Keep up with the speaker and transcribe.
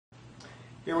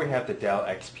Here we have the Dell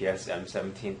XPS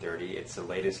M1730. It's the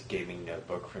latest gaming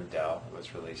notebook from Dell. It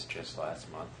was released just last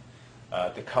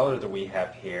month. The color that we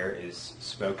have here is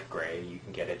smoke gray. You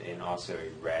can get it in also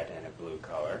a red and a blue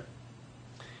color.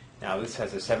 Now this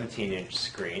has a 17-inch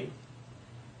screen,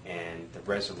 and the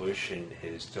resolution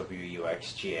is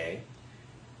WUXGA.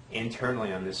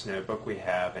 Internally on this notebook we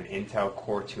have an Intel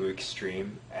Core 2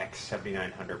 Extreme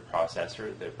X7900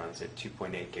 processor that runs at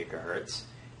 2.8 gigahertz.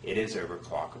 It is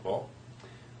overclockable.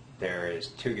 There is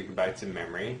 2 gigabytes of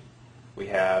memory. We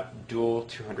have dual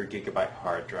 200 gigabyte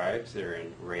hard drives. They're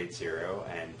in RAID 0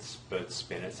 and both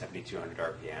spin at 7200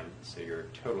 RPM, so your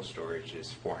total storage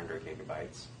is 400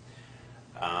 gigabytes.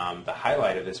 The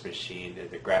highlight of this machine are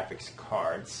the graphics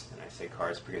cards, and I say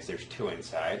cards because there's 2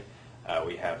 inside.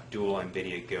 We have dual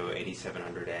NVIDIA Go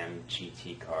 8700M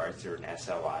GT cards. They're an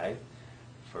SLI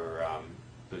for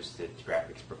boosted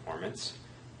graphics performance.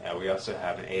 We also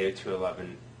have an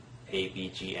 802.11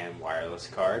 ABGM wireless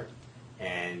card,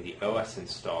 and the OS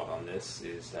installed on this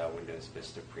is Windows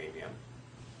Vista Premium.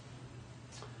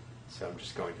 So I'm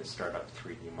just going to start up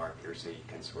 3D Marketer so you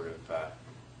can sort of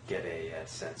get a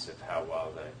sense of how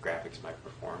well the graphics might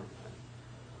perform.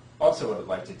 Also, what I'd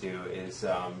like to do is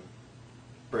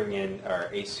bring in our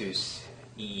Asus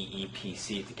EE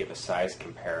PC to give a size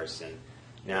comparison.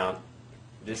 Now,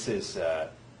 this is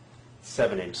a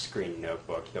 7-inch screen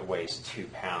notebook that weighs 2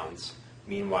 pounds.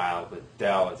 Meanwhile, the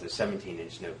Dell is a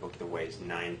 17-inch notebook that weighs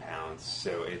 9 pounds,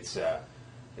 so it's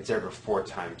over 4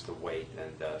 times the weight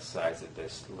than the size of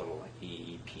this little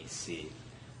EE PC.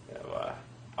 So,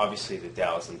 obviously, the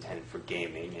Dell is intended for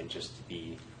gaming and just to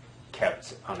be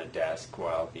kept on a desk,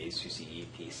 while the Asus EE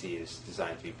PC is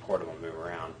designed to be portable and move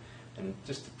around. And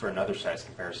just for another size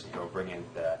comparison here, we'll bring in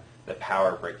the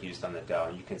power brick used on the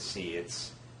Dell. You can see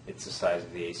it's the size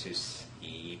of the Asus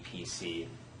EE PC,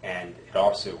 and it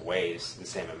also weighs the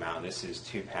same amount. This is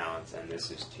 2 pounds and this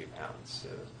is 2 pounds, so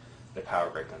the power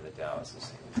brick on the Dell is the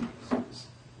same as the Asus.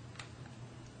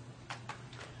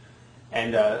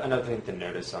 And another thing to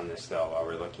notice on this, though, while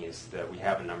we're looking, is that we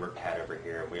have a number pad over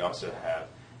here, and we also have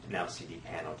an LCD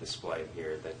panel display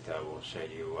here that will show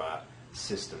you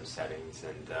system settings,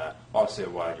 and also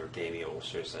while you're gaming it will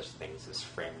show such things as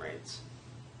frame rates.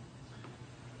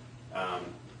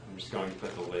 I'm just going to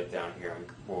put the lid down here, and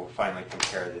we'll finally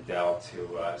compare the Dell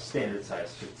to a standard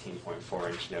size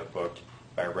 15.4-inch notebook.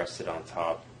 If I rest it on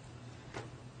top,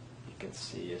 you can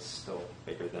see it's still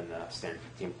bigger than the standard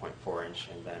 15.4-inch,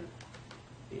 and then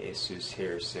the Asus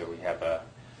here. So we have a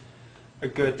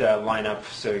good lineup.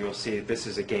 So you'll see this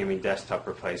is a gaming desktop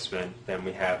replacement. Then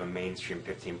we have a mainstream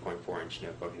 15.4-inch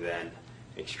notebook, then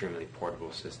extremely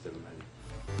portable system. And